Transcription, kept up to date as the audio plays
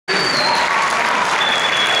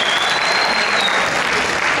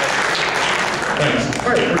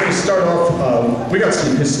start off, we got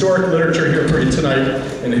some historic literature here for you tonight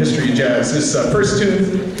in the history of jazz. This first tune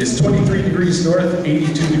is 23 degrees north,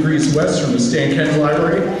 82 degrees west from the Stan Kenton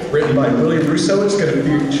Library, written by William Russo. It's going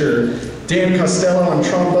to feature Dan Costello on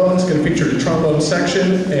trombone. It's going to feature the trombone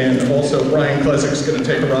section, and also Brian Klezik's going to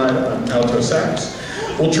take a ride on alto sax.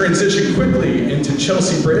 We'll transition quickly into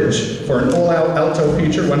Chelsea Bridge for an all-out alto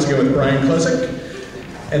feature, once again with Brian Klezik.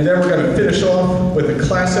 And then we're going to finish off with a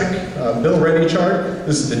classic Bill Reddy chart.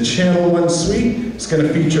 This is the Channel 1 Suite. It's going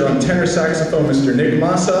to feature on tenor saxophone Mr. Nick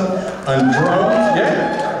Massa, on drums,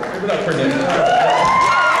 yeah, give it up for Nick.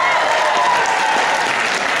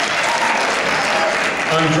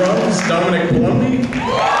 On drums, Dominic Palumbi.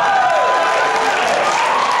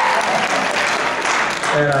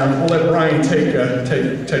 And we'll let Brian take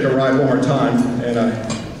a ride one more time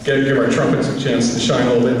and give our trumpets a chance to shine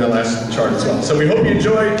a little bit in that last chart as well. So we hope you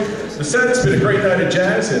enjoyed the set. It's been a great night of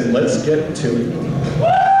jazz, and let's get to it.